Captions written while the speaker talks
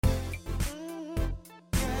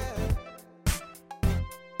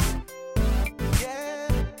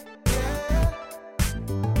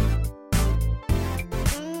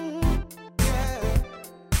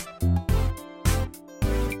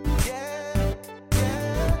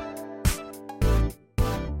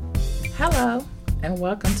Hello, and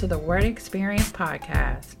welcome to the Word Experience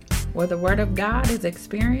Podcast, where the Word of God is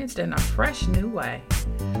experienced in a fresh new way.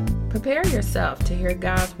 Prepare yourself to hear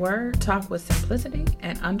God's Word talk with simplicity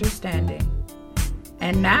and understanding.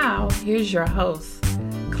 And now, here's your host,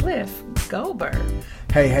 Cliff Gober.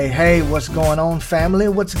 Hey, what's going on, family?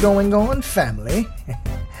 What's going on, family?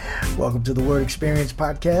 Welcome to the Word Experience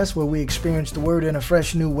Podcast, where we experience the Word in a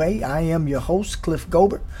fresh new way. I am your host, Cliff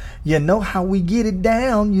Gober. You know how we get it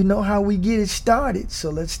down. You know how we get it started. So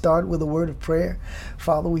let's start with a word of prayer.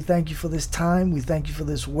 Father, we thank you for this time. We thank you for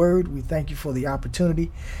this word. We thank you for the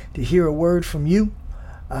opportunity to hear a word from you.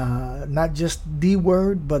 Not just the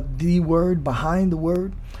word, but the word behind the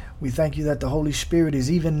word. We thank you that the Holy Spirit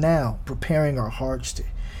is even now preparing our hearts to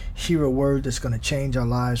hear a word that's going to change our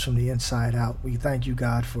lives from the inside out. We thank you,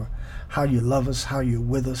 God, for how you love us, how you're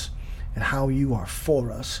with us, and how you are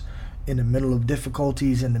for us in the middle of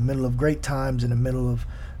difficulties, in the middle of great times, in the middle of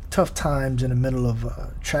tough times, in the middle of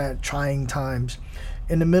trying times,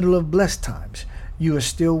 in the middle of blessed times. You are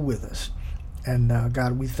still with us. And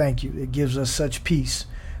God, we thank you. It gives us such peace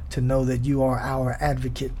to know that you are our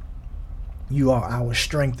advocate. You are our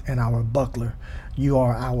strength and our buckler. You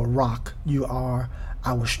are our rock. You are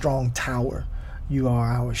our strong tower. You are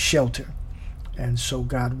our shelter. And so,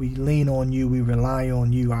 God, we lean on you. We rely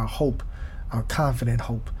on you. Our hope, our confident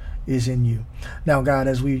hope is in you. Now, God,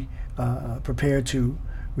 as we prepare to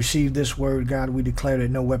receive this word, God, we declare that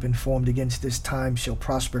no weapon formed against this time shall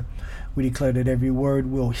prosper. We declare that every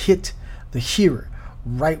word will hit the hearer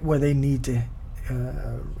right where they need to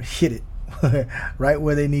hit it. Right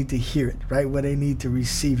where they need to hear it, right where they need to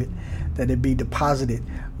receive it, that it be deposited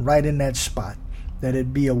right in that spot, that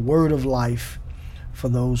it be a word of life for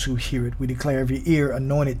those who hear it. We declare every ear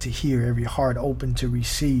anointed to hear, every heart open to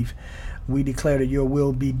receive. We declare that your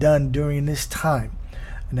will be done during this time,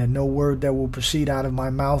 and that no word that will proceed out of my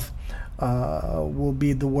mouth will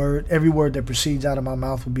be the word. Every word that proceeds out of my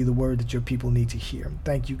mouth will be the word that your people need to hear.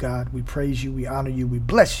 Thank you, God. We praise you. We honor you. We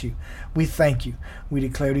bless you. We thank you. We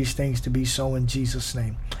declare these things to be so in Jesus'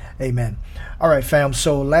 name. Amen. All right, fam.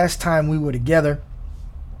 So last time we were together,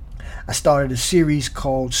 I started a series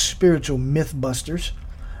called Spiritual Mythbusters.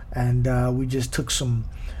 And we just took some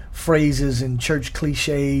phrases and church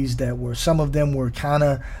cliches that were, some of them were kind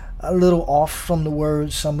of a little off from the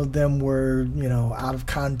words. Some of them were, out of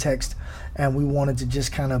context. And we wanted to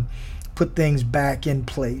just kind of put things back in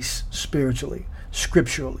place spiritually,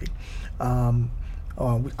 scripturally.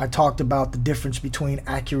 I talked about the difference between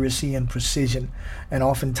accuracy and precision. And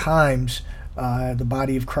oftentimes, the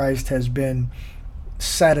body of Christ has been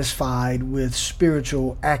satisfied with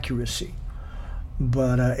spiritual accuracy.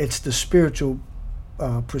 But it's the spiritual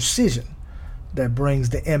precision that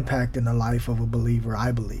brings the impact in the life of a believer,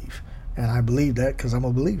 I believe. And I believe that because I'm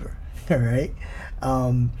a believer, all right?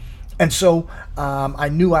 And so I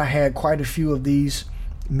knew I had quite a few of these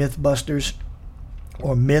Mythbusters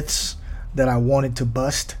or myths that I wanted to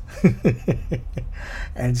bust.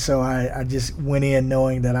 And so I just went in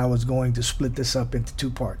knowing that I was going to split this up into two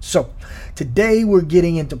parts. So today we're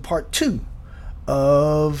getting into part 2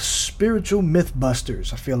 of Spiritual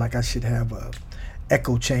Mythbusters. I feel like I should have a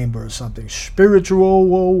echo chamber or something.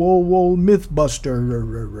 Spiritual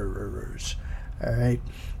Mythbusters. All right.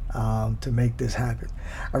 To make this happen.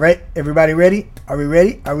 All right. Everybody ready? Are we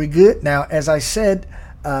ready? Are we good? Now, as I said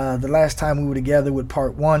the last time we were together with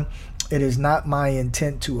part 1, it is not my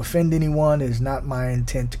intent to offend anyone. It is not my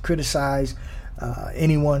intent to criticize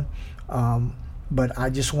anyone. But I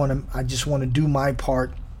just want to do my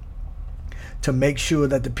part to make sure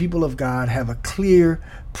that the people of God have a clear,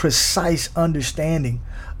 precise understanding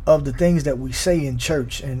of the things that we say in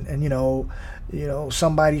church. And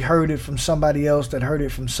somebody heard it from somebody else that heard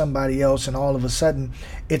it from somebody else, and all of a sudden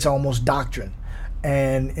it's almost doctrine.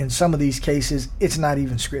 And in some of these cases, it's not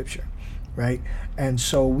even scripture, right? And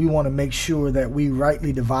so we want to make sure that we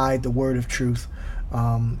rightly divide the word of truth.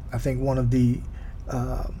 I think one of the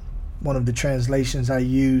translations I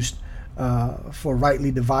used for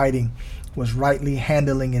rightly dividing was rightly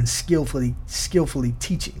handling and skillfully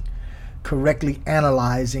teaching, correctly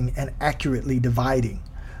analyzing and accurately dividing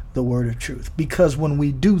the word of truth. Because when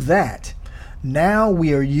we do that, now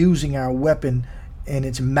we are using our weapon in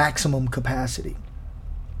its maximum capacity.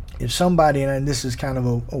 If somebody, and this is kind of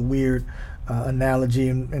a weird analogy,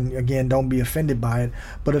 and again, don't be offended by it,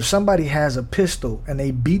 but if somebody has a pistol and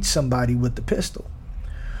they beat somebody with the pistol,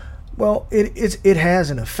 well, it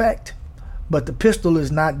has an effect. But the pistol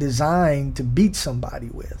is not designed to beat somebody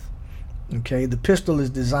with. Okay, the pistol is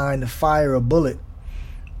designed to fire a bullet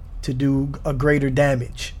to do a greater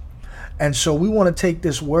damage. And so we want to take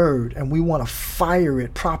this word and we want to fire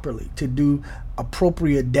it properly to do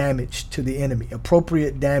appropriate damage to the enemy,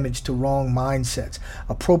 appropriate damage to wrong mindsets,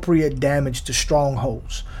 appropriate damage to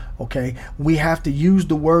strongholds. Okay, we have to use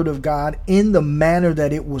the word of God in the manner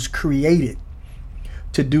that it was created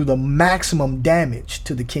to do the maximum damage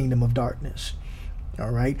to the kingdom of darkness.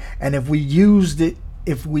 All right, and if we use it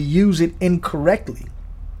incorrectly,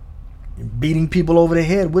 beating people over the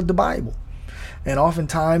head with the Bible, and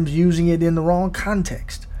oftentimes using it in the wrong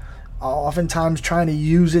context, oftentimes trying to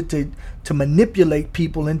use it to manipulate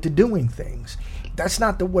people into doing things. That's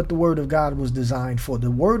not what the Word of God was designed for.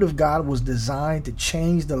 The Word of God was designed to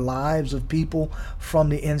change the lives of people from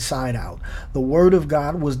the inside out. The Word of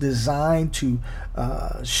God was designed to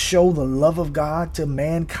show the love of God to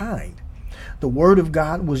mankind. The Word of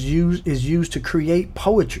God is used to create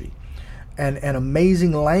poetry and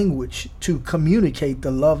amazing language to communicate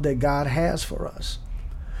the love that God has for us.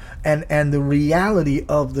 And the reality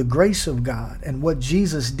of the grace of God and what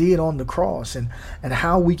Jesus did on the cross and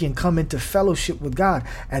how we can come into fellowship with God.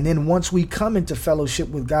 And then once we come into fellowship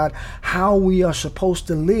with God, how we are supposed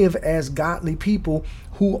to live as godly people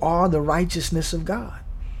who are the righteousness of God.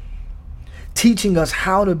 Teaching us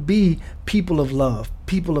how to be people of love,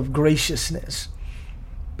 people of graciousness.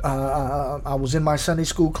 I was in my Sunday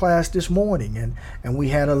school class this morning and we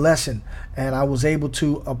had a lesson, and I was able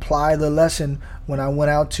to apply the lesson when I went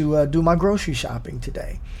out to do my grocery shopping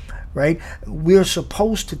today, right? We're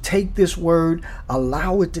supposed to take this word,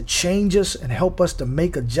 allow it to change us and help us to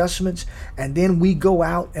make adjustments, and then we go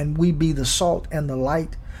out and we be the salt and the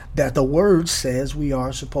light that the word says we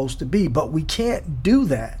are supposed to be. But we can't do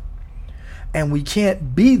that, and we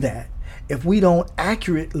can't be that if we don't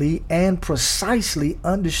accurately and precisely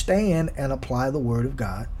understand and apply the word of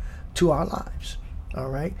God to our lives. All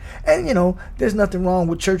right. And, there's nothing wrong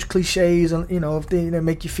with church cliches, and, if they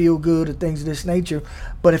make you feel good or things of this nature.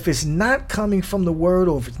 But if it's not coming from the word,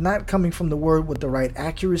 or if it's not coming from the word with the right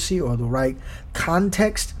accuracy or the right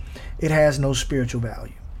context, it has no spiritual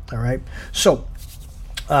value. All right. So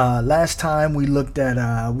last time we looked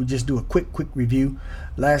at, we just do a quick review.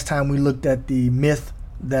 Last time we looked at the myth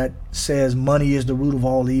that says money is the root of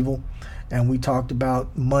all evil, and we talked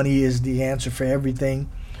about money is the answer for everything,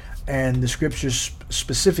 and the scripture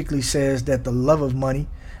specifically says that the love of money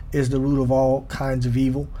is the root of all kinds of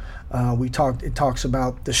evil. It talks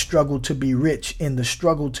about the struggle to be rich. In the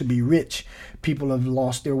struggle to be rich, people have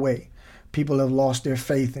lost their way, people have lost their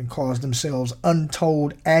faith and caused themselves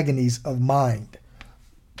untold agonies of mind,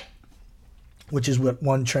 which is what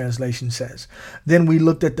one translation says. Then we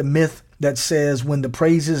looked at the myth that says when the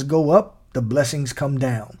praises go up, the blessings come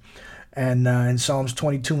down. And in Psalms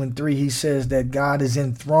 22:3, he says that God is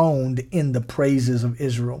enthroned in the praises of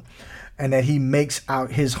Israel, and that he makes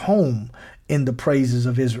out his home in the praises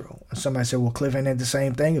of Israel. And somebody said, well, Cliff, ain't that the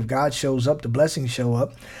same thing? If God shows up, the blessings show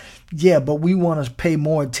up. Yeah, but we want to pay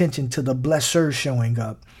more attention to the blesser showing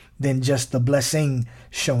up than just the blessing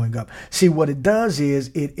showing up. See, what it does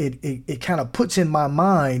is it kind of puts in my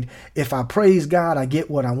mind, if I praise God, I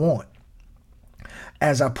get what I want.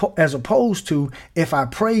 As opposed to, if I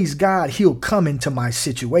praise God, he'll come into my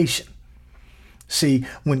situation. See,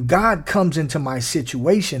 when God comes into my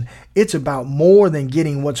situation, it's about more than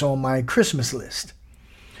getting what's on my Christmas list.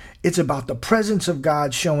 It's about the presence of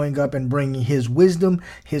God showing up and bringing his wisdom,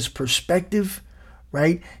 his perspective,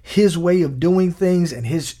 right? His way of doing things and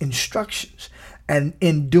his instructions. And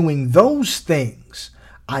in doing those things,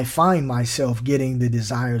 I find myself getting the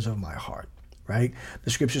desires of my heart, right?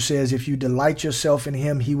 The scripture says, if you delight yourself in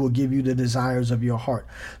him, he will give you the desires of your heart.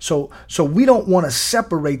 So we don't want to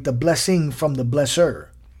separate the blessing from the blesser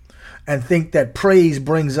and think that praise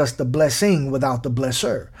brings us the blessing without the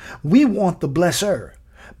blesser. We want the blesser,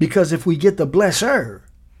 because if we get the blesser,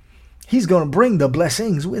 he's going to bring the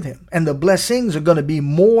blessings with him. And the blessings are going to be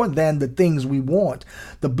more than the things we want.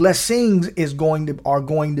 The blessings are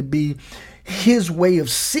going to be his way of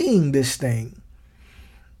seeing this thing.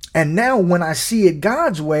 And now when I see it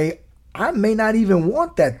God's way, I may not even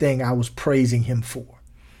want that thing I was praising him for.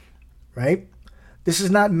 Right? This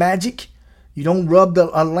is not magic. You don't rub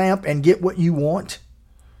a lamp and get what you want.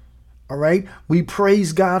 All right? We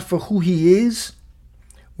praise God for who he is.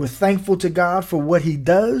 We're thankful to God for what he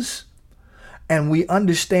does. And we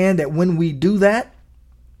understand that when we do that,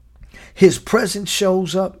 his presence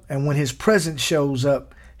shows up. And when his presence shows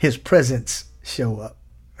up, his presence show up.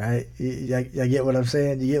 Right? You get what I'm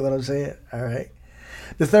saying? You get what I'm saying? All right.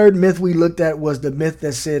 The third myth we looked at was the myth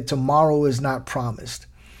that said tomorrow is not promised.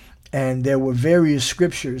 And there were various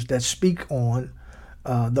scriptures that speak on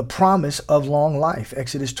the promise of long life.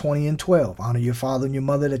 Exodus 20:12. Honor your father and your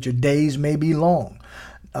mother that your days may be long.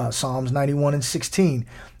 Psalms 91:16.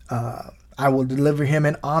 I will deliver him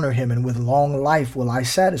and honor him, and with long life will I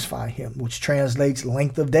satisfy him, which translates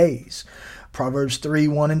length of days. Proverbs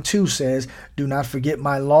 3:1-2 says, do not forget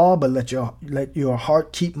my law, but let your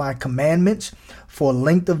heart keep my commandments, for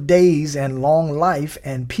length of days and long life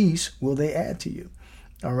and peace will they add to you.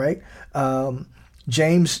 All right.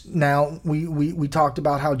 James, now we talked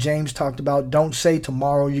about how James talked about don't say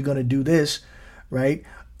tomorrow you're going to do this, right?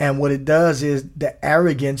 And what it does is the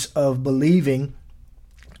arrogance of believing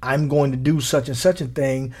I'm going to do such and such a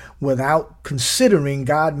thing without considering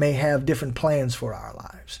God may have different plans for our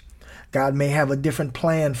lives. God may have a different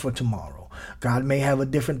plan for tomorrow. God may have a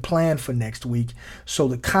different plan for next week. So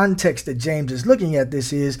the context that James is looking at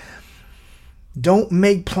this is don't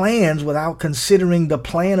make plans without considering the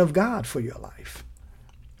plan of God for your life,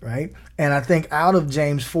 right? And I think out of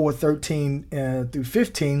James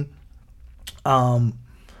 4:13-15,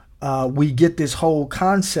 we get this whole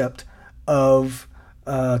concept of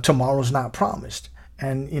tomorrow's not promised.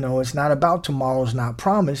 And, it's not about tomorrow's not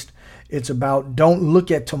promised. It's about don't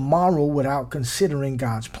look at tomorrow without considering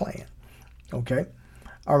God's plan. Okay.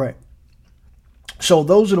 All right. So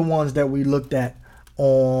those are the ones that we looked at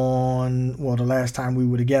the last time we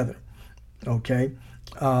were together. Okay.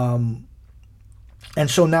 And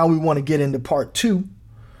so now we want to get into part 2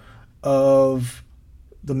 of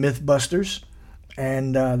the Mythbusters.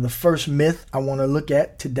 And the first myth I want to look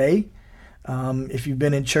at today, if you've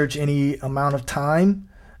been in church any amount of time,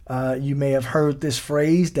 you may have heard this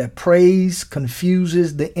phrase that praise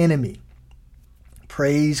confuses the enemy.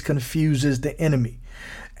 Praise confuses the enemy.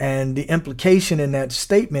 And the implication in that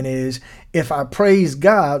statement is if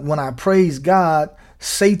when I praise God,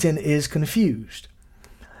 Satan is confused.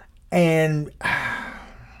 And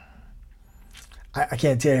I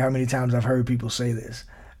can't tell you how many times I've heard people say this,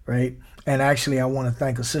 right? And actually, I want to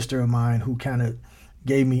thank a sister of mine who kind of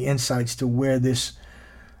gave me insights to where this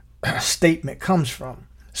statement comes from.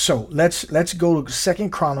 So let's go to 2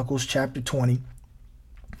 Chronicles chapter 20,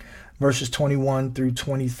 verses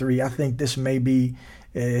 21-23. I think this may be,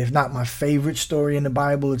 if not my favorite story in the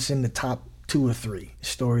Bible, it's in the top 2 or 3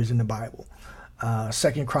 stories in the Bible.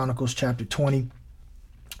 2 Chronicles chapter 20,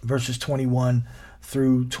 verses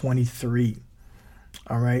 21-23.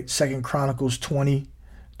 All right, 2 Chronicles 20,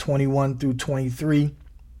 21-23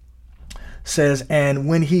 says, and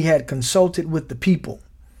when he had consulted with the people,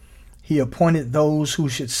 he appointed those who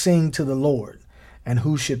should sing to the Lord and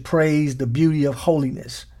who should praise the beauty of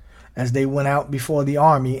holiness as they went out before the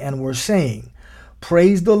army and were saying,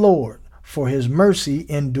 praise the Lord, for his mercy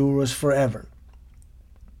endures forever.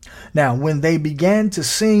 Now, when they began to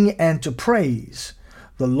sing and to praise,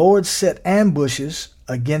 the Lord set ambushes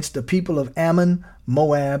against the people of Ammon,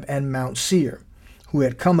 Moab, and Mount Seir, who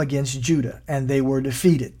had come against Judah, and they were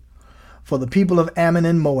defeated. For the people of Ammon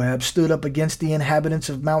and Moab stood up against the inhabitants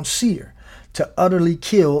of Mount Seir to utterly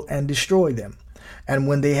kill and destroy them. And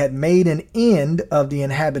when they had made an end of the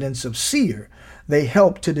inhabitants of Seir, they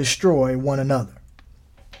helped to destroy one another.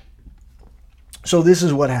 So this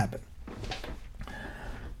is what happened.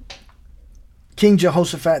 King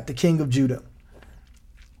Jehoshaphat, the king of Judah,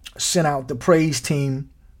 sent out the praise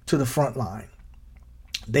team to the front line.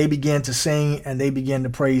 They began to sing and they began to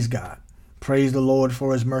praise God. Praise the Lord,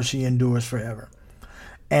 for his mercy endures forever.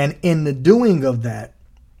 And in the doing of that,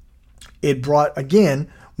 it brought,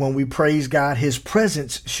 again, when we praise God, his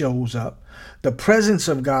presence shows up. The presence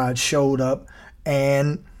of God showed up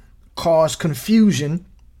and caused confusion.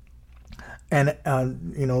 And,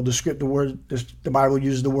 the Bible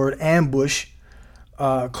uses the word ambush,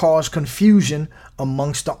 caused confusion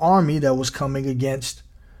amongst the army that was coming against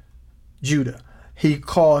Judah. He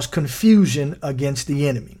caused confusion against the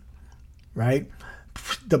enemy. Right?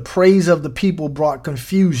 The praise of the people brought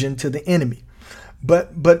confusion to the enemy.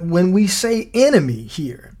 But when we say enemy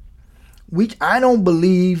here, I don't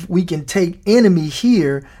believe we can take enemy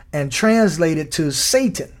here and translate it to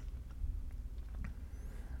Satan.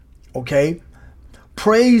 Okay?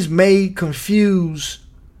 Praise may confuse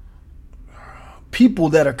people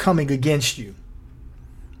that are coming against you.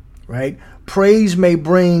 Right? Praise may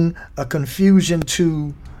bring a confusion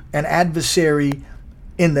to an adversary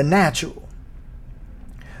in the natural.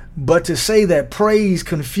 But to say that praise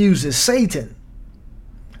confuses Satan,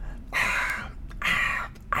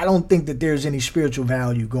 I don't think that there's any spiritual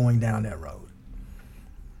value going down that road.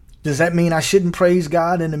 Does that mean I shouldn't praise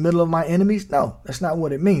God in the middle of my enemies? No, that's not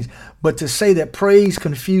what it means. But to say that praise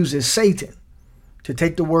confuses Satan, to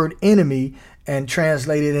take the word enemy and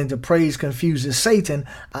translate it into praise confuses Satan,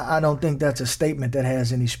 I don't think that's a statement that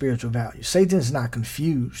has any spiritual value. Satan's not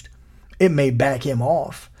confused. It may back him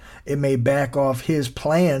off. It may back off his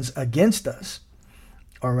plans against us.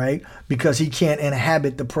 All right. Because he can't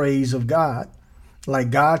inhabit the praise of God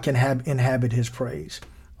like God can inhabit his praise.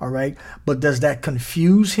 All right. But does that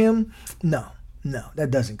confuse him? No,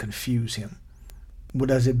 that doesn't confuse him. Well,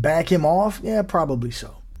 does it back him off? Yeah, probably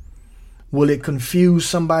so. Will it confuse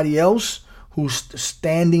somebody else who's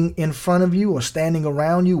standing in front of you or standing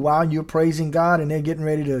around you while you're praising God and they're getting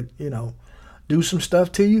ready to, do some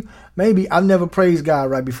stuff to you? Maybe. I've never praised God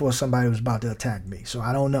right before somebody was about to attack me. So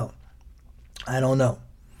I don't know.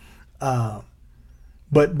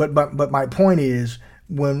 But my point is,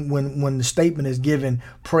 when the statement is given,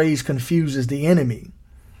 praise confuses the enemy.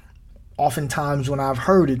 Oftentimes when I've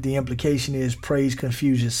heard it, the implication is praise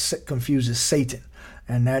confuses Satan.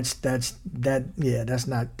 And that's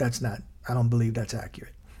not, I don't believe that's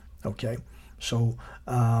accurate. Okay. So,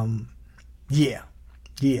 yeah.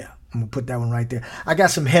 I'm gonna put that one right there. I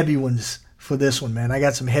got some heavy ones for this one, man. I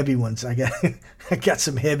got some heavy ones. I got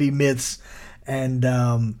some heavy myths, and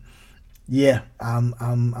I'm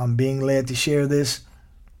being led to share this,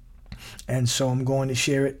 and so I'm going to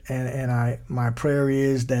share it. And my prayer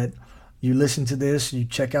is that you listen to this, you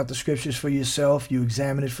check out the scriptures for yourself, you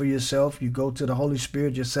examine it for yourself, you go to the Holy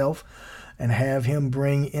Spirit yourself, and have Him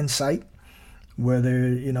bring insight.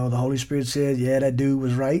 Whether the Holy Spirit says, yeah, that dude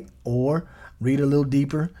was right, or read a little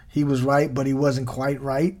deeper, he was right, but he wasn't quite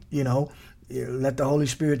right. Let the Holy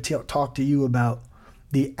Spirit talk to you about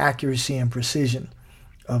the accuracy and precision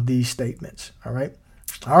of these statements. All right.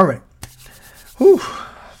 Whew.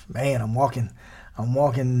 Man, I'm walking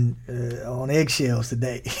on eggshells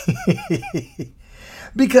today.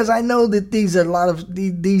 Because I know that these are a lot of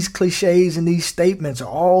these cliches and these statements are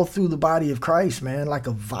all through the body of Christ, man, like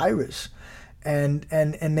a virus. And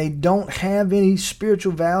they don't have any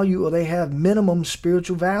spiritual value, or they have minimum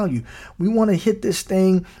spiritual value. We want to hit this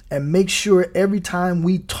thing and make sure every time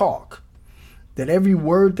we talk that every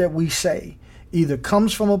word that we say either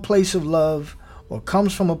comes from a place of love or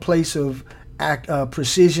comes from a place of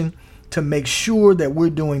precision, to make sure that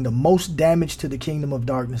we're doing the most damage to the kingdom of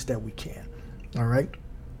darkness that we can. All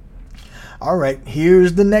right.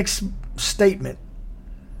 Here's the next statement.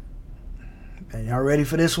 And y'all ready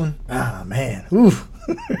for this one? Ah, man. Oof.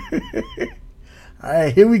 All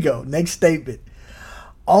right, here we go. Next statement.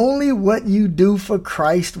 Only what you do for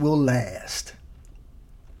Christ will last.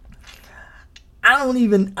 I don't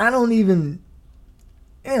even,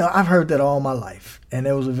 I've heard that all my life. And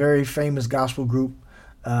there was a very famous gospel group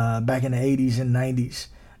back in the 80s and 90s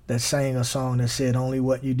that sang a song that said, only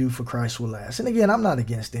what you do for Christ will last. And again, I'm not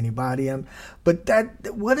against anybody. But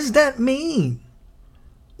what does that mean?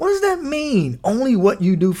 What does that mean? Only what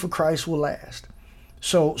you do for Christ will last.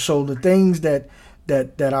 So the things that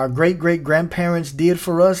our great-great-grandparents did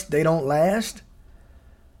for us, they don't last?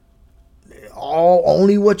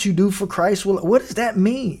 Only what you do for Christ will. What does that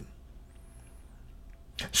mean?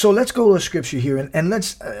 So let's go to a scripture here, and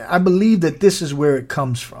I believe that this is where it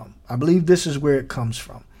comes from.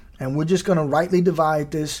 And we're just going to rightly divide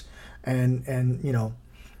this and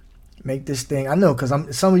make this thing. I know,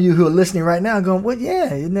 because some of you who are listening right now going, well,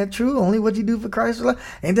 yeah, isn't that true? Only what you do for Christ will last.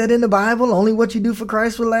 Ain't that in the Bible? Only what you do for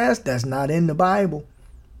Christ will last. That's not in the Bible.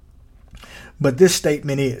 But this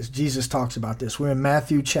statement is, Jesus talks about this. We're in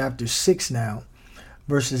Matthew chapter 6 now,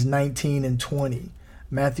 verses 19 and 20.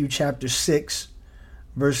 Matthew chapter 6,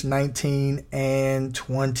 verse 19 and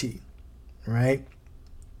 20. Right?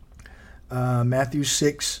 Matthew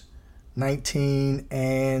 6, 19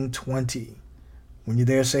 and 20. When you're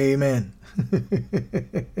there, say amen.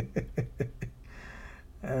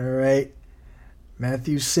 All right.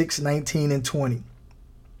 Matthew 6, 19 and 20.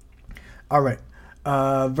 All right.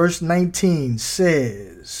 Verse 19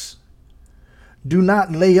 says, do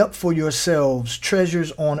not lay up for yourselves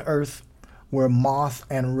treasures on earth where moth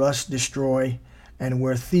and rust destroy and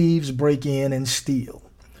where thieves break in and steal.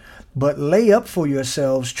 But lay up for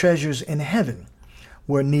yourselves treasures in heaven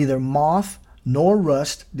where neither moth nor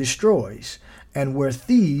rust destroys and where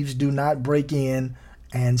thieves do not break in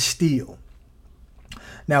and steal.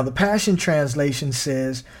 Now, the Passion Translation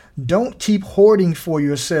says, don't keep hoarding for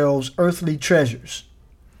yourselves earthly treasures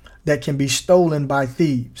that can be stolen by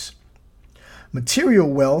thieves. Material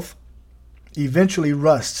wealth eventually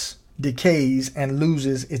rusts, decays, and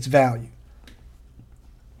loses its value.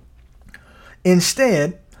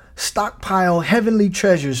 Instead, stockpile heavenly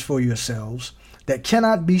treasures for yourselves that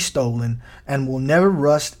cannot be stolen and will never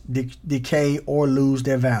rust, decay, or lose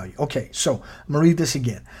their value. Okay, so I'm going to read this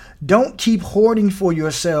again. Don't keep hoarding for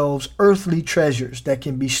yourselves earthly treasures that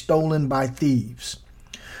can be stolen by thieves.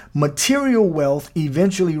 Material wealth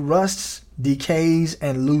eventually rusts, decays,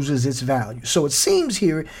 and loses its value. So it seems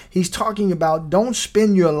here he's talking about don't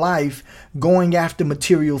spend your life going after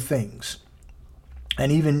material things.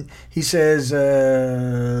 And even he says in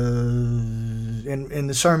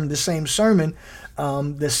the sermon, the same sermon,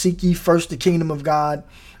 that seek ye first the kingdom of God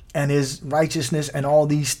and his righteousness, and all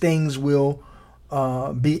these things will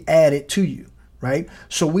be added to you, right?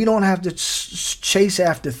 So we don't have to chase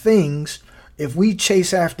after things. If we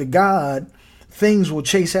chase after God, things will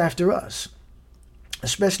chase after us,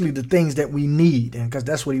 especially the things that we need. And because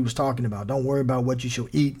that's what he was talking about. Don't worry about what you shall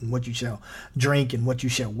eat and what you shall drink and what you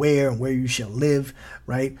shall wear and where you shall live,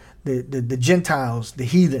 right? The Gentiles, the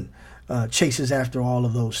heathen, chases after all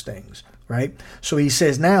of those things, right? So he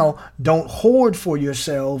says now, don't hoard for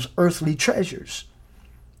yourselves earthly treasures,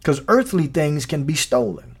 because earthly things can be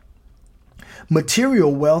stolen.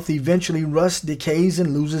 Material wealth eventually rusts, decays,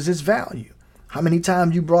 and loses its value. How many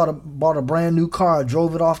times you bought a brand new car,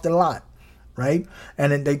 drove it off the lot, right?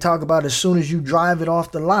 And then they talk about as soon as you drive it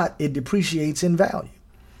off the lot, it depreciates in value.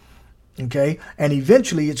 Okay? And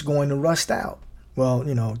eventually it's going to rust out. Well,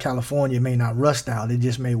 California may not rust out. It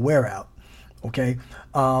just may wear out. Okay?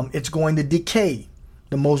 It's going to decay.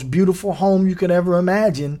 The most beautiful home you could ever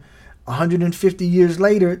imagine, 150 years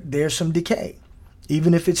later, there's some decay,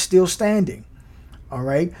 even if it's still standing. All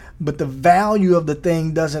right? But the value of the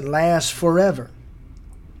thing doesn't last forever.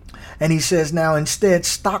 And he says, now instead,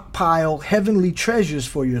 stockpile heavenly treasures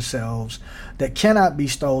for yourselves that cannot be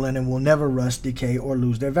stolen and will never rust, decay, or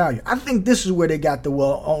lose their value. I think this is where they got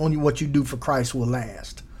only what you do for Christ will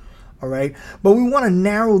last. All right. But we want to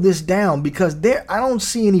narrow this down, because I don't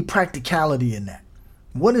see any practicality in that.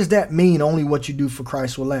 What does that mean? Only what you do for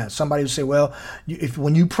Christ will last. Somebody will say, well,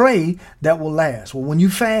 when you pray, that will last. Well, when you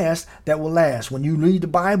fast, that will last. When you read the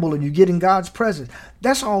Bible and you get in God's presence,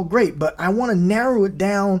 that's all great. But I want to narrow it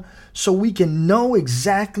down so we can know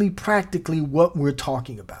exactly practically what we're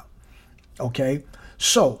talking about. Okay.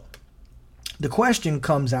 So the question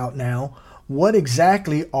comes out now, what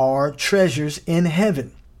exactly are treasures in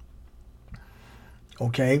heaven?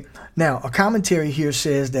 Okay. Now, a commentary here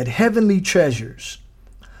says that heavenly treasures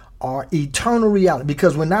are eternal reality,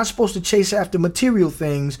 because we're not supposed to chase after material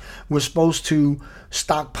things. We're supposed to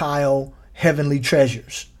stockpile heavenly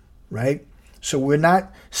treasures, right? So we're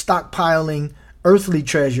not stockpiling earthly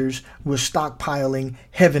treasures. We're stockpiling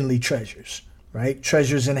heavenly treasures, right?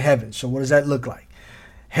 Treasures in heaven. So what does that look like?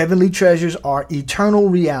 Heavenly treasures are eternal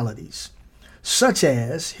realities, such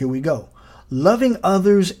as, here we go, loving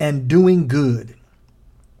others and doing good.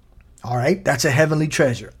 All right, that's a heavenly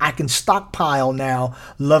treasure. I can stockpile now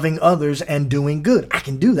loving others and doing good. I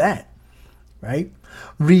can do that, right?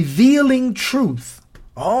 Revealing truth.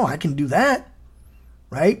 Oh, I can do that,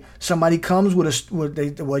 right? Somebody comes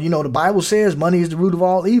the Bible says money is the root of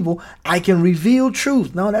all evil. I can reveal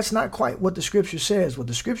truth. No, that's not quite what the scripture says. What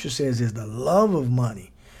the scripture says is the love of money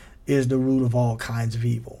is the root of all kinds of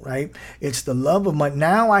evil, right? It's the love of money.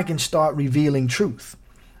 Now I can start revealing truth,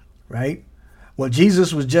 right? Well,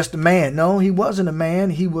 Jesus was just a man. No, he wasn't a man.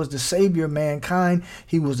 He was the savior of mankind.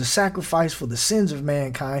 He was the sacrifice for the sins of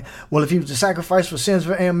mankind. Well, if he was the sacrifice for sins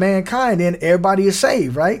of mankind, then everybody is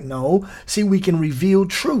saved, right? No. See, we can reveal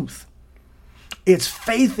truth. It's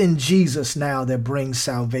faith in Jesus now that brings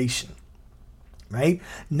salvation, right?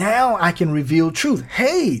 Now I can reveal truth.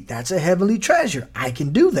 Hey, that's a heavenly treasure. I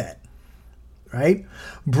can do that, right?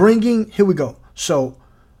 Here we go. So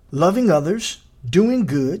loving others, doing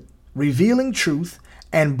good, revealing truth,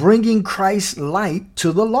 and bringing Christ's light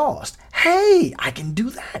to the lost. Hey, I can do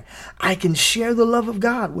that. I can share the love of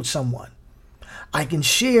God with someone. I can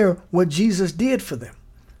share what Jesus did for them.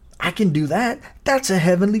 I can do that. That's a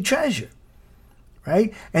heavenly treasure,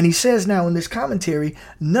 right? And he says now in this commentary,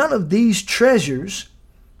 none of these treasures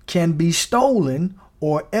can be stolen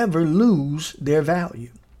or ever lose their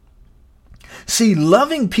value. See,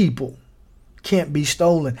 loving people can't be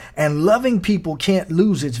stolen, and loving people can't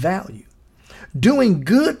lose its value. Doing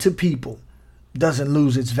good to people doesn't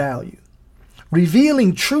lose its value.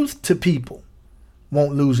 Revealing truth to people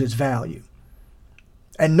won't lose its value.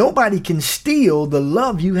 And nobody can steal the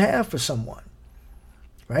love you have for someone,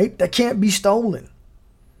 right? That can't be stolen.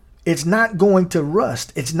 It's not going to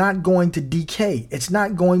rust. It's not going to decay. It's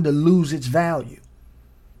not going to lose its value.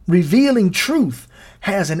 Revealing truth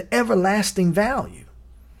has an everlasting value.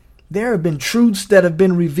 There have been truths that have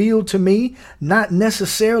been revealed to me, not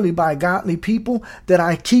necessarily by godly people, that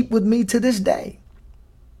I keep with me to this day.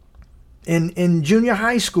 In junior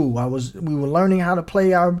high school, we were learning how to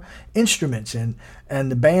play our instruments, and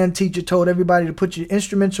the band teacher told everybody to put your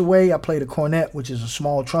instruments away. I played a cornet, which is a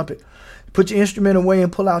small trumpet. Put your instrument away and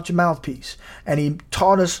pull out your mouthpiece. And he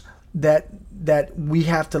taught us that we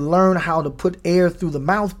have to learn how to put air through the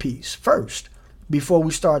mouthpiece first, before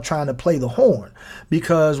we start trying to play the horn.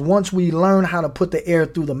 Because once we learn how to put the air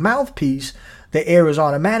through the mouthpiece, the air is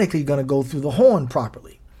automatically going to go through the horn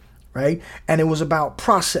properly, right? And it was about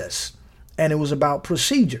process, and it was about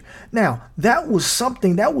procedure. Now, that was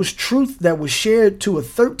something, that was truth that was shared to a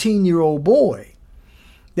 13-year-old boy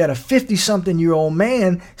that a 50-something-year-old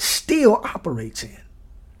man still operates in.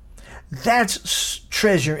 That's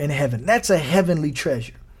treasure in heaven. That's a heavenly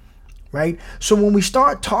treasure, right? So when we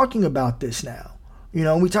start talking about this now,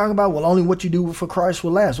 we talk about, well, only what you do for Christ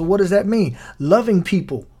will last. Well, what does that mean? Loving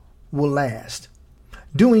people will last.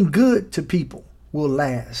 Doing good to people will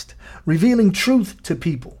last. Revealing truth to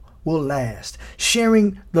people will last.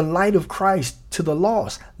 Sharing the light of Christ to the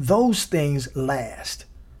lost, those things last.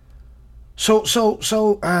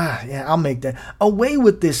 I'll make that. Away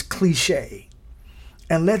with this cliche.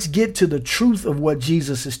 And let's get to the truth of what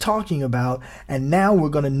Jesus is talking about. And now we're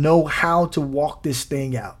going to know how to walk this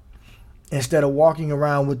thing out. Instead of walking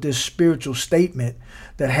around with this spiritual statement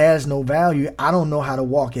that has no value, I don't know how to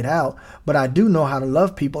walk it out, but I do know how to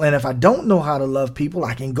love people. And if I don't know how to love people,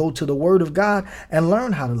 I can go to the Word of God and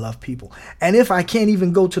learn how to love people. And if I can't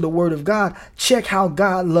even go to the Word of God, check how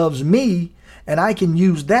God loves me, and I can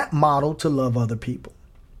use that model to love other people.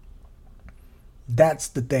 That's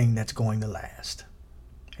the thing that's going to last.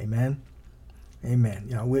 Amen. Amen.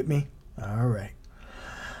 Y'all with me? All right.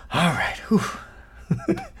 All right. Whew.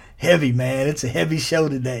 Heavy, man. It's a heavy show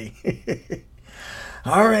today.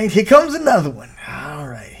 All right. Here comes another one. All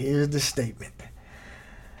right. Here's the statement.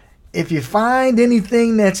 If you find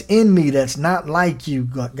anything that's in me that's not like you,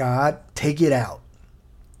 God, take it out.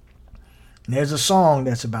 And there's a song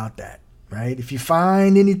that's about that, right? If you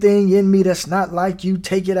find anything in me that's not like you,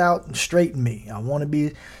 take it out and straighten me. I want to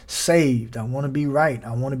be saved. I want to be right.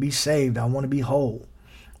 I want to be saved. I want to be whole,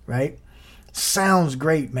 right? Sounds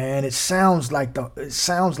great, man. It sounds like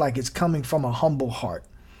it's coming from a humble heart.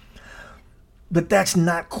 But that's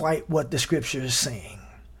not quite what the scripture is saying.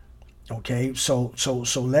 Okay, so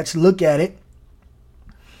let's look at it.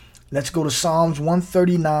 Let's go to Psalms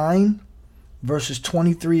 139, verses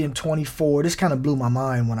 23 and 24. This kind of blew my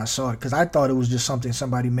mind when I saw it because I thought it was just something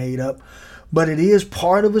somebody made up. But it is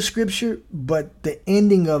part of a scripture, but the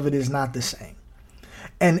ending of it is not the same.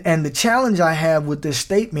 And the challenge I have with this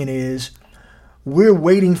statement is we're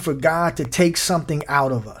waiting for God to take something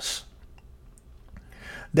out of us.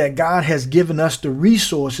 That God has given us the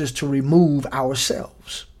resources to remove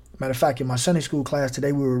ourselves. Matter of fact, in my Sunday school class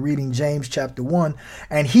today, we were reading James chapter 1,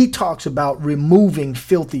 and he talks about removing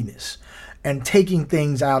filthiness and taking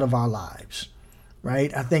things out of our lives,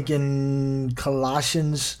 right? I think in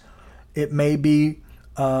Colossians, it may be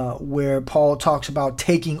where Paul talks about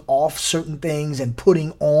taking off certain things and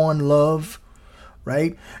putting on love,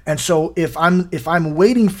 right? And so if I'm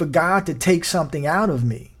waiting for God to take something out of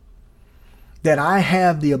me, that I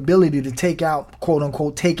have the ability to take out, quote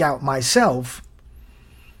unquote, take out myself,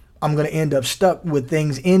 I'm going to end up stuck with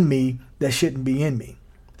things in me that shouldn't be in me.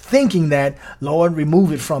 Thinking that, Lord,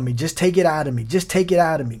 remove it from me. Just take it out of me. Just take it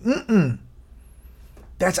out of me.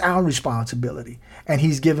 That's our responsibility. And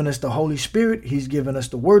he's given us the Holy Spirit. He's given us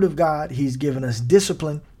the Word of God. He's given us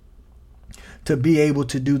discipline to be able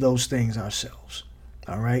to do those things ourselves.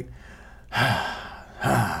 All right.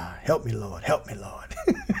 Help me, Lord. Help me, Lord.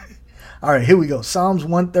 All right, here we go. Psalms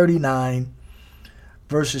 139,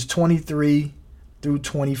 verses 23 through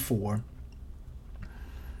 24.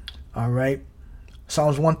 All right.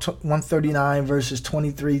 Psalms 139, verses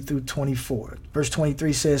 23 through 24. Verse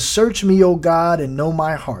 23 says, "Search me, O God, and know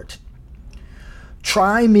my heart.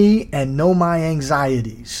 Try me and know my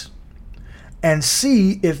anxieties, and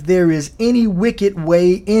see if there is any wicked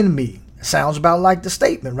way in me." Sounds about like the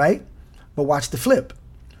statement, right? But watch the flip.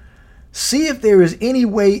 "See if there is any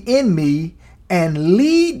way in me, and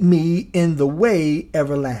lead me in the way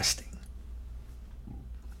everlasting."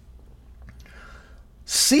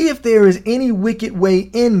 See if there is any wicked way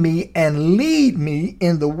in me, and lead me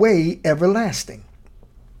in the way everlasting.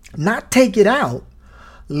 Not take it out.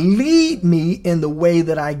 Lead me in the way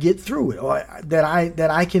that I get through it, or that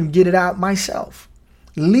I can get it out myself.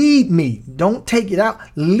 Lead me. Don't take it out.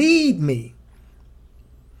 Lead me.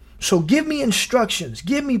 So give me instructions.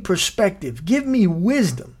 Give me perspective. Give me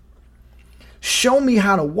wisdom. Show me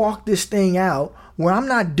how to walk this thing out where I'm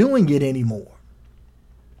not doing it anymore.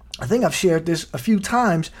 I think I've shared this a few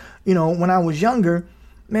times. When I was younger,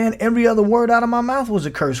 man, every other word out of my mouth was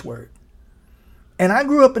a curse word. And I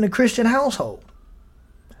grew up in a Christian household.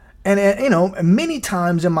 And, many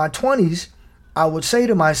times in my 20s, I would say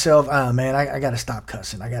to myself, man, I got to stop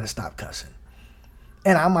cussing. I got to stop cussing.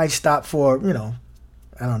 And I might stop for, I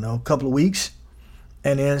don't know, a couple of weeks.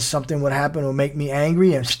 And then something would happen or make me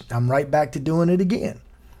angry, and I'm right back to doing it again.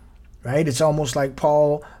 right? It's almost like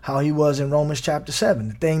Paul, how he was in Romans chapter 7.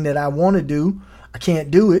 The thing that I want to do, I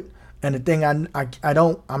can't do it. And the thing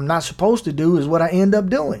I'm not supposed to do is what I end up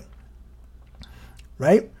doing,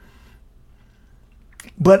 right?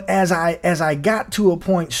 But as I got to a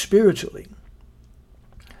point spiritually,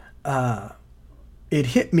 it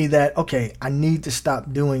hit me that, okay, I need to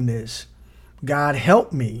stop doing this. God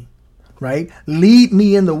help me, right? Lead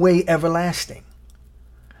me in the way everlasting.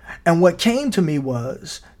 And what came to me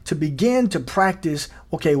was to begin to practice,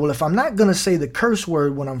 okay, well, if I'm not going to say the curse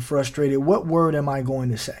word when I'm frustrated, what word am I going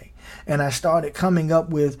to say? And I started coming up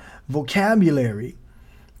with vocabulary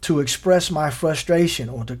to express my frustration,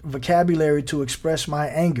 or vocabulary to express my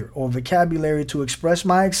anger, or vocabulary to express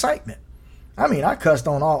my excitement. I mean, I cussed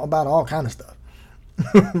on about all kind of stuff,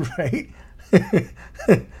 right?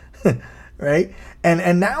 Right?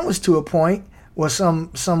 And now it's to a point where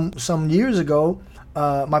some years ago,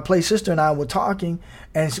 my play sister and I were talking,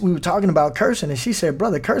 and we were talking about cursing, and she said,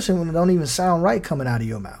 brother, cursing don't even sound right coming out of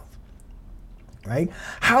your mouth. Right?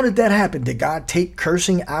 How did that happen? Did God take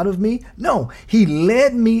cursing out of me? No, he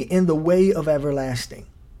led me in the way of everlasting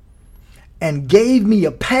and gave me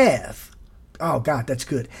a path. Oh God, that's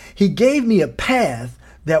good. He gave me a path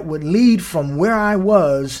that would lead from where I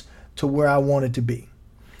was to where I wanted to be,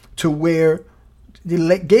 to where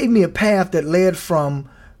he gave me a path that led from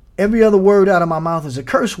every other word out of my mouth is a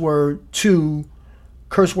curse word to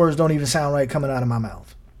curse words don't even sound right coming out of my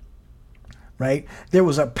mouth. Right? There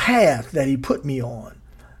was a path that he put me on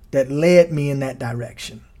that led me in that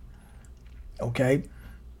direction. Okay?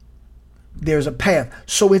 There's a path.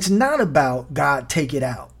 So it's not about God take it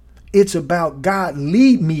out. It's about God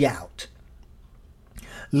lead me out.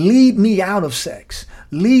 Lead me out of sex.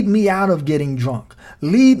 Lead me out of getting drunk.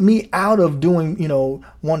 Lead me out of doing,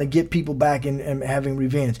 want to get people back and having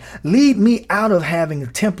revenge. Lead me out of having a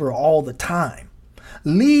temper all the time.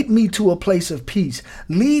 Lead me to a place of peace.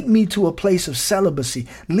 Lead me to a place of celibacy.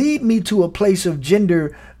 Lead me to a place of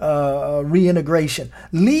gender reintegration.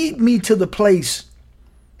 Lead me to the place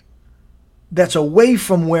that's away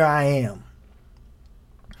from where I am.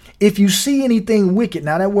 If you see anything wicked,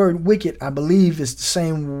 now that word wicked, I believe is the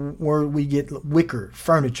same word we get wicker,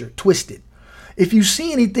 furniture, twisted. If you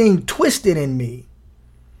see anything twisted in me,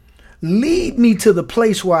 lead me to the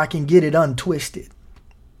place where I can get it untwisted.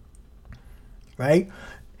 Right?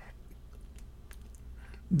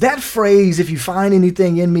 That phrase, if you find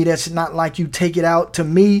anything in me that's not like you, take it out, to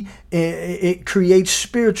me, it creates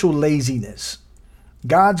spiritual laziness.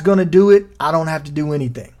 God's going to do it. I don't have to do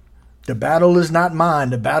anything. The battle is not mine.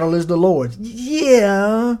 The battle is the Lord's.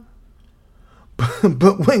 Yeah.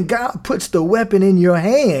 But when God puts the weapon in your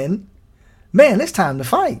hand, man, it's time to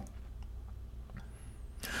fight.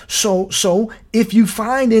 So if you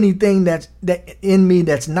find anything that in me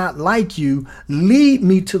that's not like you, lead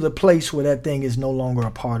me to the place where that thing is no longer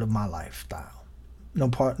a part of my lifestyle. No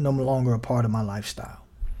longer a part of my lifestyle.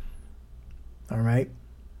 All right.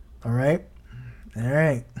 All right. All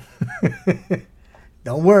right.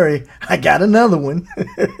 Don't worry. I got another one.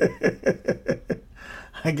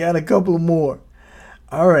 I got a couple more.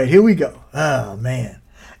 All right, here we go. Oh, man.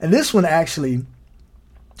 And this one actually,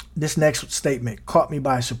 this next statement caught me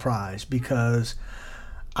by surprise because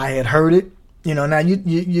I had heard it. Now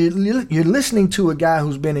you're listening to a guy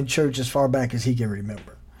who's been in church as far back as he can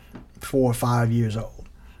remember, 4 or 5 years old.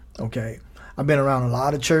 Okay. I've been around a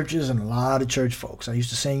lot of churches and a lot of church folks. I used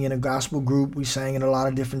to sing in a gospel group. We sang in a lot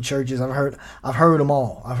of different churches. I've heard them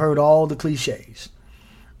all. I've heard all the cliches.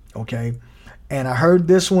 Okay. And I heard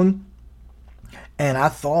this one and I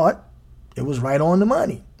thought it was right on the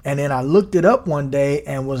money. And then I looked it up one day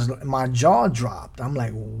and my jaw dropped. I'm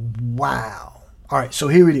like, wow. All right. So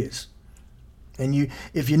here it is. And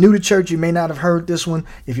if you're new to church, you may not have heard this one.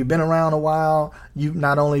 If you've been around a while,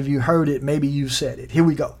 not only have you heard it, maybe you've said it. Here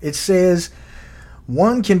we go. It says,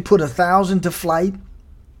 1 can put 1,000 to flight.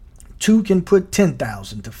 2 can put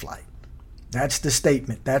 10,000 to flight. That's the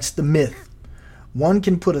statement. That's the myth. 1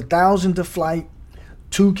 can put 1,000 to flight.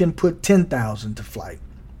 2 can put 10,000 to flight.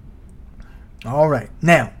 All right.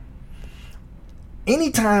 Now,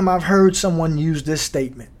 anytime I've heard someone use this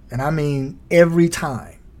statement, and I mean every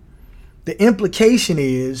time, the implication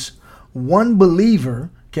is 1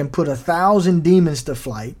 believer can put 1,000 demons to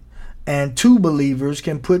flight and 2 believers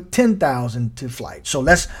can put 10,000 to flight. So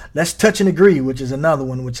let's touch and agree, which is another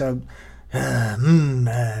one, which maybe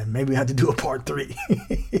we have to do a part 3.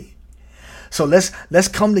 So let's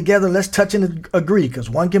come together. Let's touch and agree, because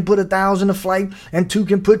 1 can put 1,000 to flight and 2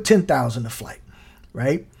 can put 10,000 to flight,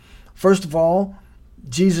 right? First of all,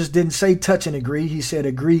 Jesus didn't say touch and agree. He said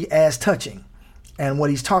agree as touching. And what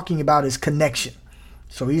he's talking about is connection.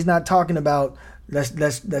 So he's not talking about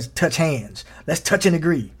let's touch hands. Let's touch and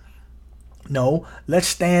agree. No, let's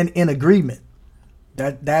stand in agreement.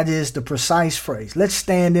 That is the precise phrase. Let's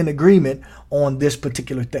stand in agreement on this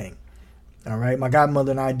particular thing. All right. My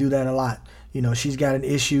godmother and I do that a lot. You know, she's got an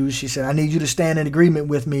issue. She said, I need you to stand in agreement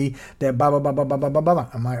with me that blah, blah, blah, blah, blah, blah, blah, blah.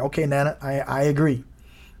 I'm like, okay, Nana, I agree.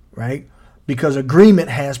 Right? Because agreement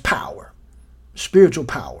has power, spiritual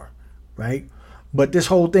power. Right? But this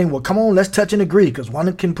whole thing, well, come on, let's touch and agree, because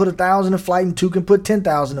one can put 1,000 to flight and two can put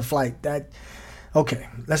 10,000 to flight. Okay,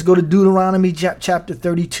 let's go to Deuteronomy chapter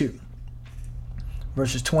 32,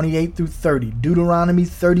 verses 28 through 30. Deuteronomy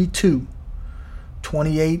 32,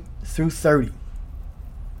 28 through 30.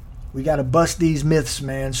 We got to bust these myths,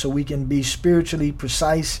 man, so we can be spiritually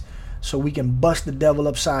precise, so we can bust the devil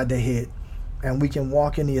upside the head, and we can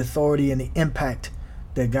walk in the authority and the impact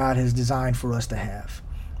that God has designed for us to have.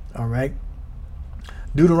 All right?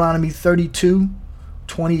 Deuteronomy 32,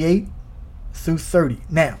 28 through 30.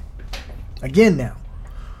 Now,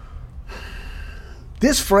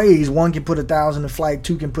 this phrase, one can put 1,000 to flight,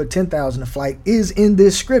 two can put 10,000 to flight, is in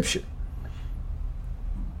this scripture.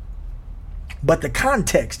 But the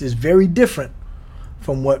context is very different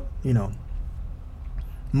from what,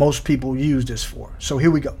 most people use this for. So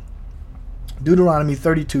here we go. Deuteronomy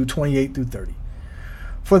 32, 28 through 30.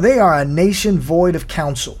 For they are a nation void of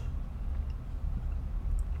counsel,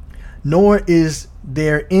 nor is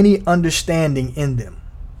there any understanding in them.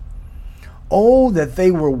 Oh, that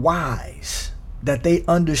they were wise, that they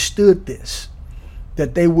understood this,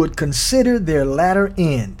 that they would consider their latter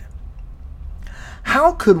end.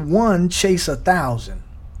 How could one chase 1,000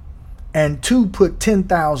 and two put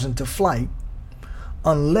 10,000 to flight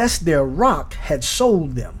unless their rock had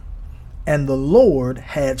sold them and the Lord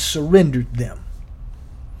had surrendered them?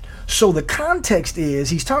 So the context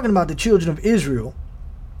is, he's talking about the children of Israel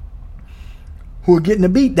who are getting a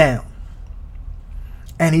beat down.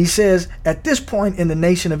 And he says, at this point in the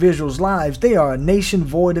nation of Israel's lives, they are a nation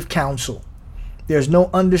void of counsel. There's no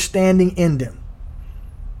understanding in them.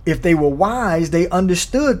 If they were wise, they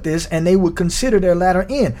understood this and they would consider their latter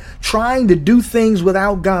end. Trying to do things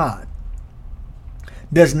without God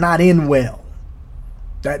does not end well.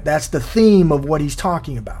 That's the theme of what he's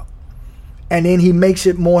talking about. And then he makes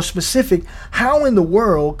it more specific. How in the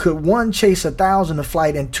world could one chase 1,000 to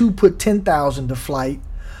flight and two put 10,000 to flight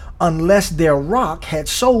unless their rock had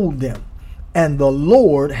sold them and the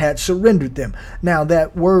Lord had surrendered them? Now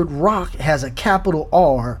that word rock has a capital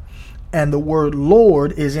R and the word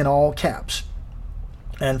Lord is in all caps.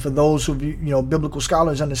 And for those who, biblical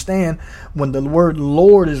scholars understand, when the word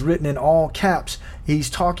Lord is written in all caps, he's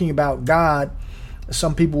talking about God.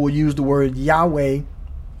 Some people will use the word Yahweh.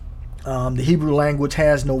 The Hebrew language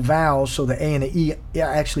has no vowels, so the A and the E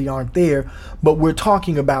actually aren't there, but we're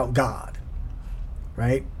talking about God,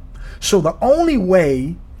 right? So the only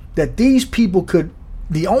way that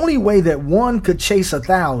one could chase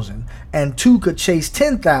 1,000 and two could chase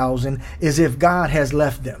 10,000 is if God has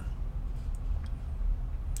left them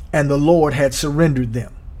and the Lord had surrendered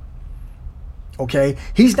them. Okay,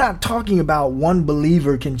 he's not talking about one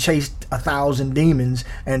believer can chase 1,000 demons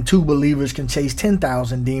and two believers can chase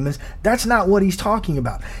 10,000 demons. That's not what he's talking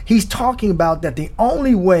about. He's talking about that the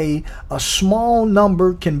only way a small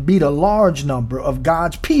number can beat a large number of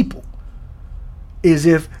God's people is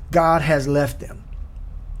if God has left them.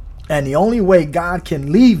 And the only way God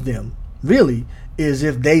can leave them, really, is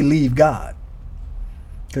if they leave God.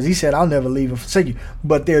 Because he said, I'll never leave or forsake you.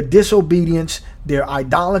 But their disobedience, their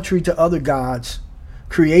idolatry to other gods,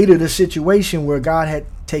 created a situation where God had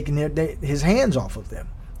taken his hands off of them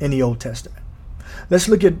in the Old Testament. Let's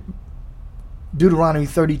look at Deuteronomy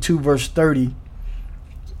 32, verse 30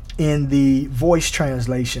 in the Voice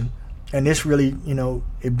translation. And this really,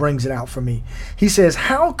 it brings it out for me. He says,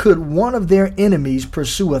 how could one of their enemies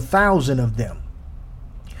pursue 1,000 of them,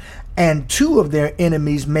 and two of their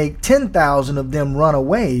enemies make 10,000 of them run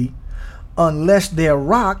away, unless their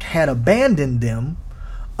rock had abandoned them,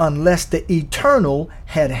 unless the Eternal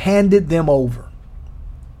had handed them over?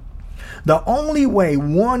 The only way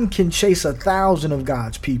one can chase 1,000 of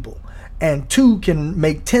God's people and two can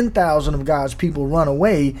make 10,000 of God's people run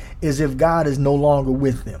away is if God is no longer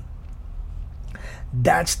with them.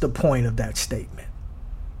 That's the point of that statement.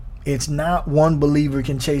 It's not one believer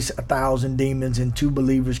can chase 1,000 demons and two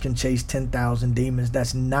believers can chase 10,000 demons.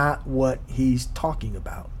 That's not what he's talking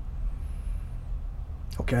about.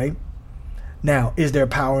 Okay? Now, is there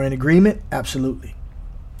power in agreement? Absolutely.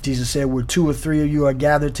 Jesus said, where two or three of you are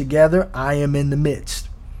gathered together, I am in the midst.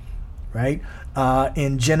 Right?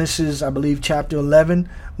 In Genesis, I believe, chapter 11,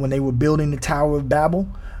 when they were building the Tower of Babel,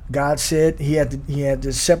 God said he had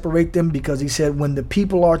to separate them because he said when the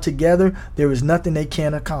people are together, there is nothing they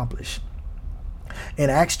can't accomplish. In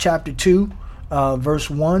Acts chapter 2, verse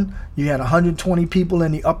 1, you had 120 people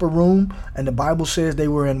in the upper room, and the Bible says they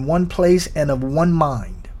were in one place and of one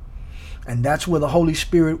mind. And that's where the Holy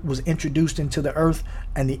Spirit was introduced into the earth,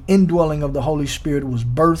 and the indwelling of the Holy Spirit was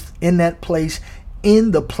birthed in that place,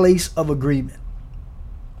 in the place of agreement.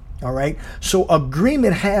 All right. So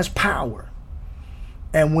agreement has power.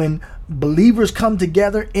 And when believers come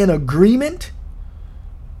together in agreement,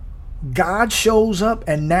 God shows up,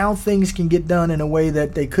 and now things can get done in a way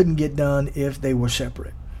that they couldn't get done if they were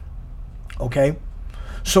separate. Okay.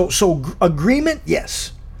 So agreement,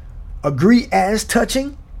 yes. Agree as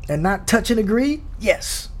touching and not touch and agree,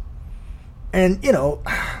 yes. And,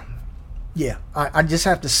 yeah, I just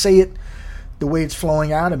have to say it the way it's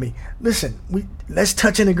flowing out of me. Listen, let's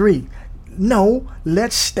touch and agree. No,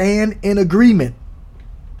 let's stand in agreement.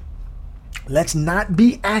 Let's not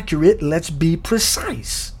be accurate. Let's be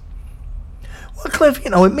precise. Well, Cliff,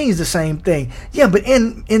 it means the same thing. Yeah, but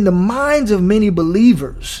in the minds of many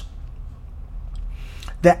believers,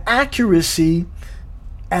 the accuracy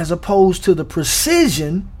as opposed to the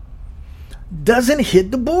precision doesn't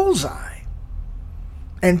hit the bullseye.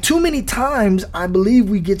 And too many times, I believe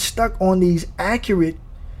we get stuck on these accurate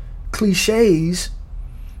cliches,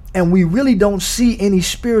 and we really don't see any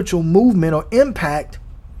spiritual movement or impact.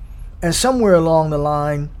 And somewhere along the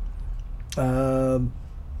line,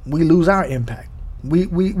 we lose our impact.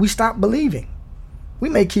 We stop believing. We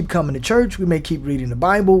may keep coming to church. We may keep reading the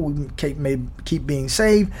Bible. We may keep being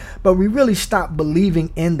saved. But we really stop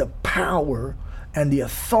believing in the power and the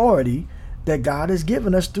authority that God has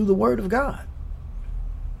given us through the Word of God.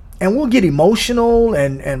 And we'll get emotional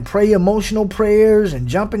and pray emotional prayers and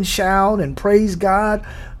jump and shout and praise God.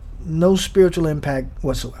 No spiritual impact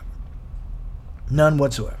whatsoever. None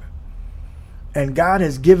whatsoever. And God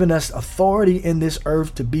has given us authority in this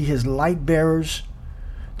earth to be his light bearers,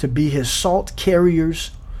 to be his salt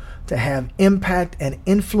carriers, to have impact and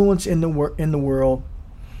influence in the world,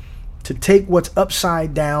 to take what's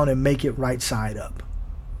upside down and make it right side up.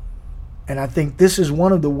 And I think this is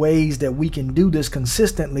one of the ways that we can do this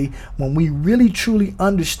consistently, when we really truly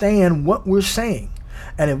understand what we're saying.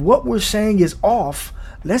 And if what we're saying is off,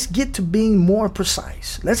 let's get to being more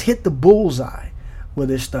precise. Let's hit the bullseye where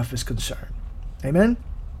this stuff is concerned. Amen.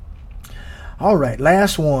 All right,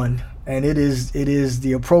 last one, and it is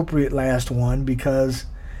the appropriate last one, because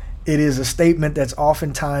it is a statement that's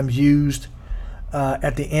oftentimes used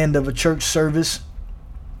at the end of a church service.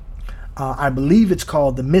 I believe it's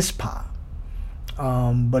called the Mizpah,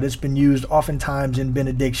 but it's been used oftentimes in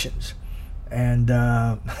benedictions. And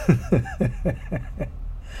I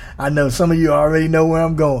know some of you already know where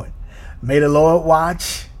I'm going. May the Lord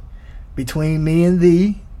watch between me and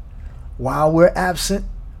thee while we're absent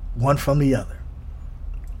one from the other.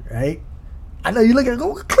 Right? I know you look at it and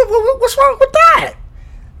go, Cliff, what's wrong with that?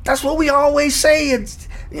 That's what we always say. It's,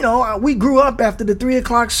 we grew up after the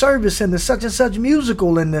 3:00 service and the such and such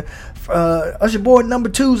musical and the Usher Board number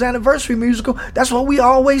 2's anniversary musical. That's what we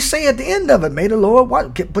always say at the end of it. May the Lord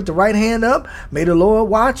watch. Put the right hand up. May the Lord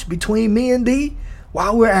watch between me and thee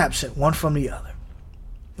while we're absent one from the other.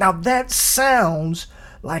 Now that sounds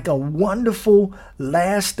like a wonderful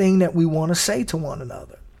last thing that we want to say to one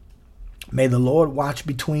another. May the Lord watch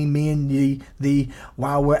between me and thee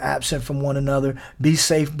while we're absent from one another. Be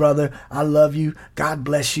safe, brother. I love you. God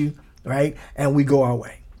bless you. Right? And we go our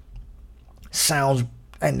way. Sounds,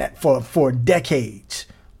 and that for decades,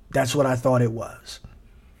 that's what I thought it was.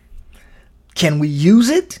 Can we use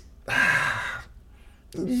it?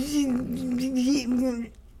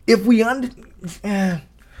 If we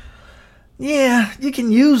yeah, you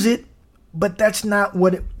can use it, but that's not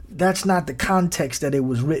the context that it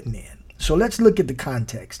was written in. So let's look at the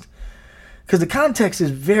context, because the context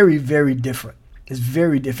is very, very different. It's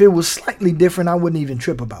very different. If it was slightly different, I wouldn't even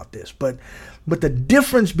trip about this. But the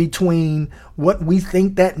difference between what we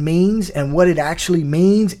think that means and what it actually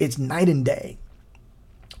means, it's night and day.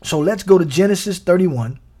 So let's go to Genesis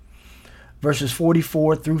 31, verses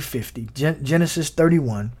 44 through 50. Genesis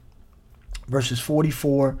 31, verses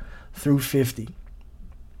 44 through 50.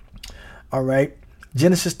 All right.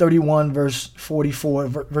 Genesis 31, verse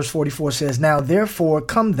 44 says, Now therefore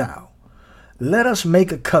come thou, let us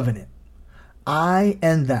make a covenant, I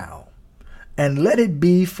and thou, and let it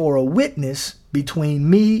be for a witness between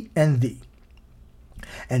me and thee.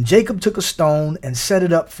 And Jacob took a stone and set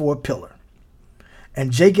it up for a pillar.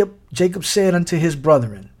 And Jacob said unto his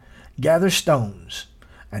brethren, Gather stones.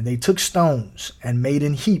 And they took stones and made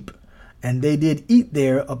an heap, and they did eat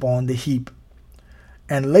there upon the heap.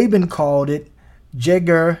 And Laban called it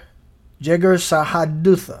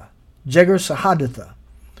Jegar-Sahadutha.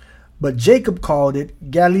 But Jacob called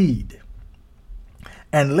it Galeed.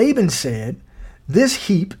 And Laban said, this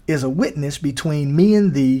heap is a witness between me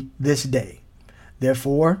and thee this day.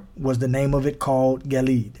 Therefore was the name of it called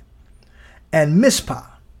Galeed. And Mizpah,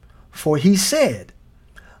 for he said,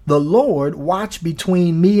 the Lord watch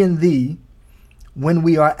between me and thee when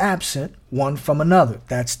we are absent one from another.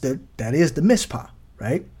 That is the Mizpah,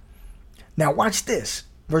 right? Now watch this,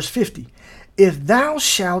 verse 50. If thou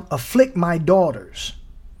shalt afflict my daughters,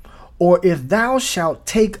 or if thou shalt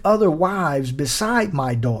take other wives beside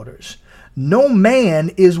my daughters, no man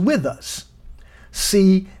is with us.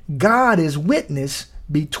 See, God is witness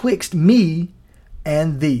betwixt me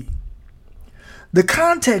and thee. The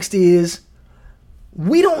context is,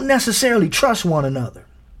 we don't necessarily trust one another.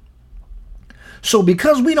 So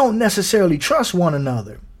because we don't necessarily trust one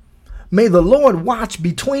another, may the Lord watch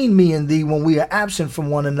between me and thee when we are absent from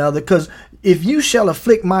one another. Because if you shall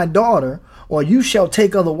afflict my daughter, or you shall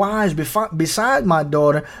take other wives beside my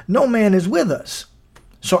daughter, no man is with us.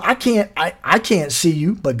 So I can't see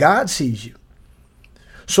you, but God sees you.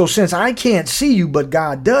 So since I can't see you, but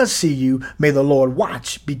God does see you, may the Lord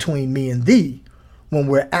watch between me and thee when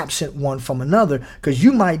we're absent one from another, because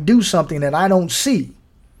you might do something that I don't see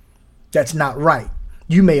that's not right.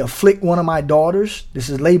 You may afflict one of my daughters. This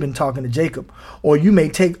is Laban talking to Jacob. Or you may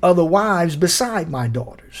take other wives beside my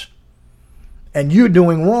daughters. And you're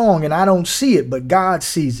doing wrong and I don't see it, but God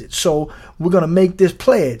sees it. So we're going to make this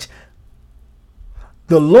pledge.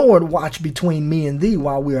 The Lord watch between me and thee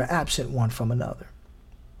while we are absent one from another.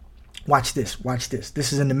 Watch this. Watch this.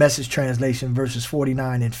 This is in the Message translation, verses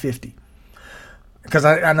 49 and 50. Because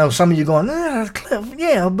I know some of you going, Cliff,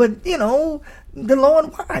 yeah, but the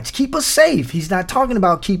Lord watch, keep us safe. He's not talking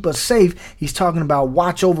about keep us safe. He's talking about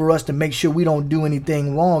watch over us to make sure we don't do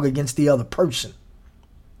anything wrong against the other person.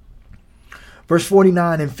 Verse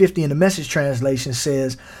 49 and 50 in the Message translation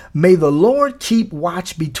says, may the Lord keep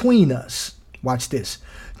watch between us. Watch this.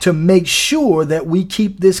 To make sure that we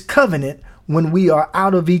keep this covenant when we are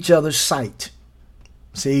out of each other's sight.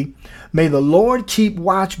 See, may the Lord keep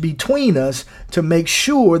watch between us to make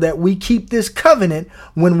sure that we keep this covenant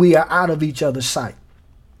when we are out of each other's sight.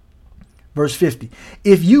 Verse 50.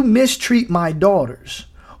 If you mistreat my daughters,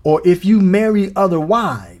 or if you marry other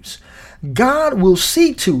wives, God will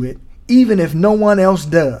see to it, even if no one else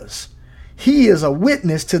does. He is a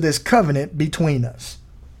witness to this covenant between us.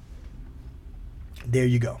 There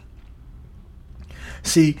you go.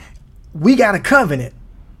 See, we got a covenant,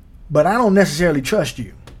 but I don't necessarily trust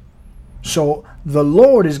you. So the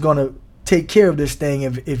Lord is going to take care of this thing.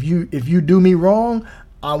 If you do me wrong,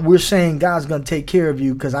 we're saying God's going to take care of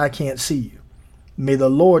you because I can't see you. May the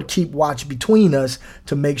Lord keep watch between us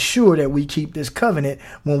to make sure that we keep this covenant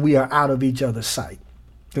when we are out of each other's sight.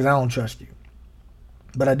 Because I don't trust you.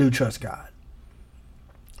 But I do trust God.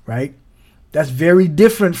 Right? That's very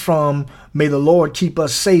different from may the Lord keep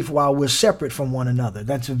us safe while we're separate from one another.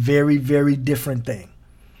 That's a very, very different thing.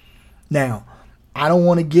 Now, I don't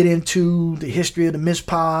want to get into the history of the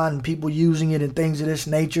Mizpah and people using it and things of this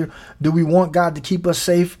nature. Do we want God to keep us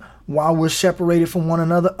safe while we're separated from one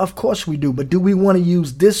another? Of course we do. But do we want to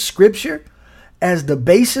use this scripture as the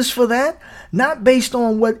basis for that? Not based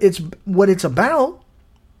on what it's about.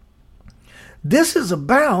 This is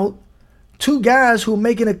about two guys who are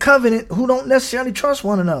making a covenant who don't necessarily trust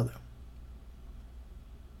one another.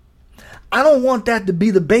 I don't want that to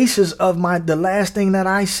be the basis of the last thing that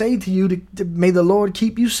I say to you, to may the Lord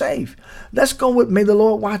keep you safe. Let's go with may the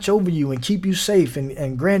Lord watch over you and keep you safe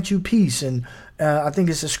and grant you peace. And I think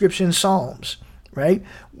it's a scripture in Psalms, right?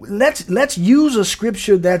 Let's use a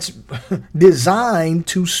scripture that's designed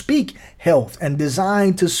to speak health and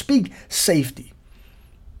designed to speak safety,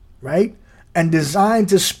 right? And designed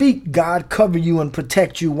to speak, God cover you and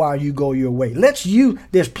protect you while you go your way.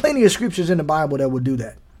 There's plenty of scriptures in the Bible that will do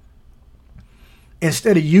that.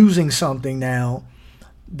 Instead of using something now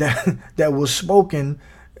that was spoken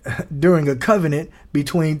during a covenant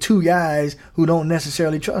between two guys who don't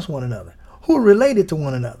necessarily trust one another, who are related to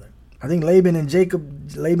one another. I think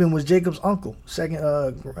Laban was Jacob's uncle,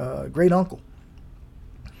 second great uncle.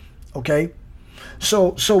 Okay,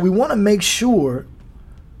 so we want to make sure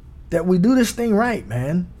that we do this thing right,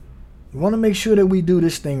 man. We want to make sure that we do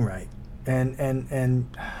this thing right.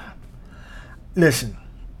 And listen,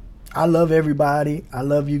 I love everybody. I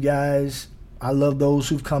love you guys. I love those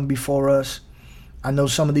who've come before us. I know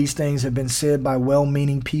some of these things have been said by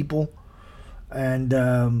well-meaning people, and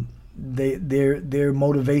their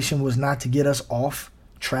motivation was not to get us off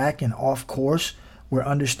track and off course where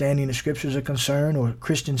understanding the scriptures are concerned or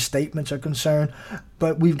Christian statements are concerned,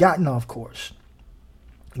 but we've gotten off course.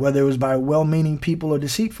 whether it was by well-meaning people or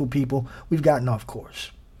deceitful people, we've gotten off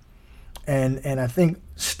course. And I think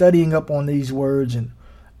studying up on these words and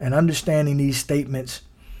understanding these statements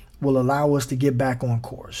will allow us to get back on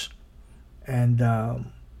course. And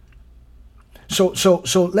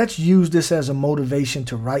so let's use this as a motivation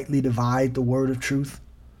to rightly divide the word of truth,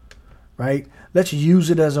 right? Let's use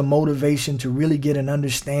it as a motivation to really get an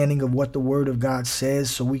understanding of what the word of God says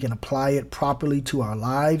so we can apply it properly to our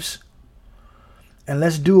lives. And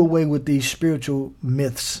let's do away with these spiritual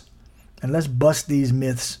myths, and let's bust these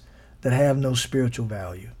myths that have no spiritual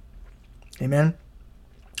value. Amen.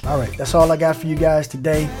 All right, that's all I got for you guys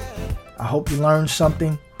today. I hope you learned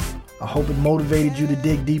something. I hope it motivated you to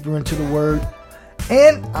dig deeper into the word.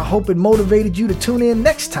 And I hope it motivated you to tune in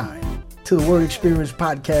next time to the Word Experience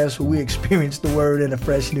Podcast, where we experience the word in a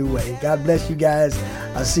fresh new way. God bless you guys.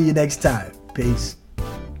 I'll see you next time. Peace.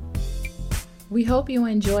 We hope you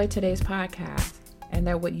enjoyed today's podcast and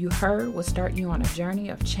that what you heard will start you on a journey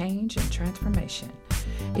of change and transformation.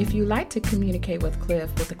 If you'd like to communicate with Cliff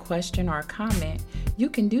with a question or a comment, you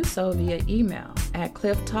can do so via email at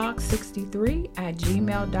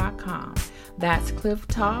clifftalks63@gmail.com. That's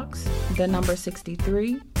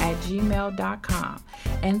clifftalks63@gmail.com.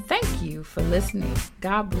 And thank you for listening.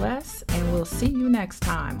 God bless, and we'll see you next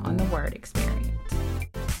time on The Word Experience.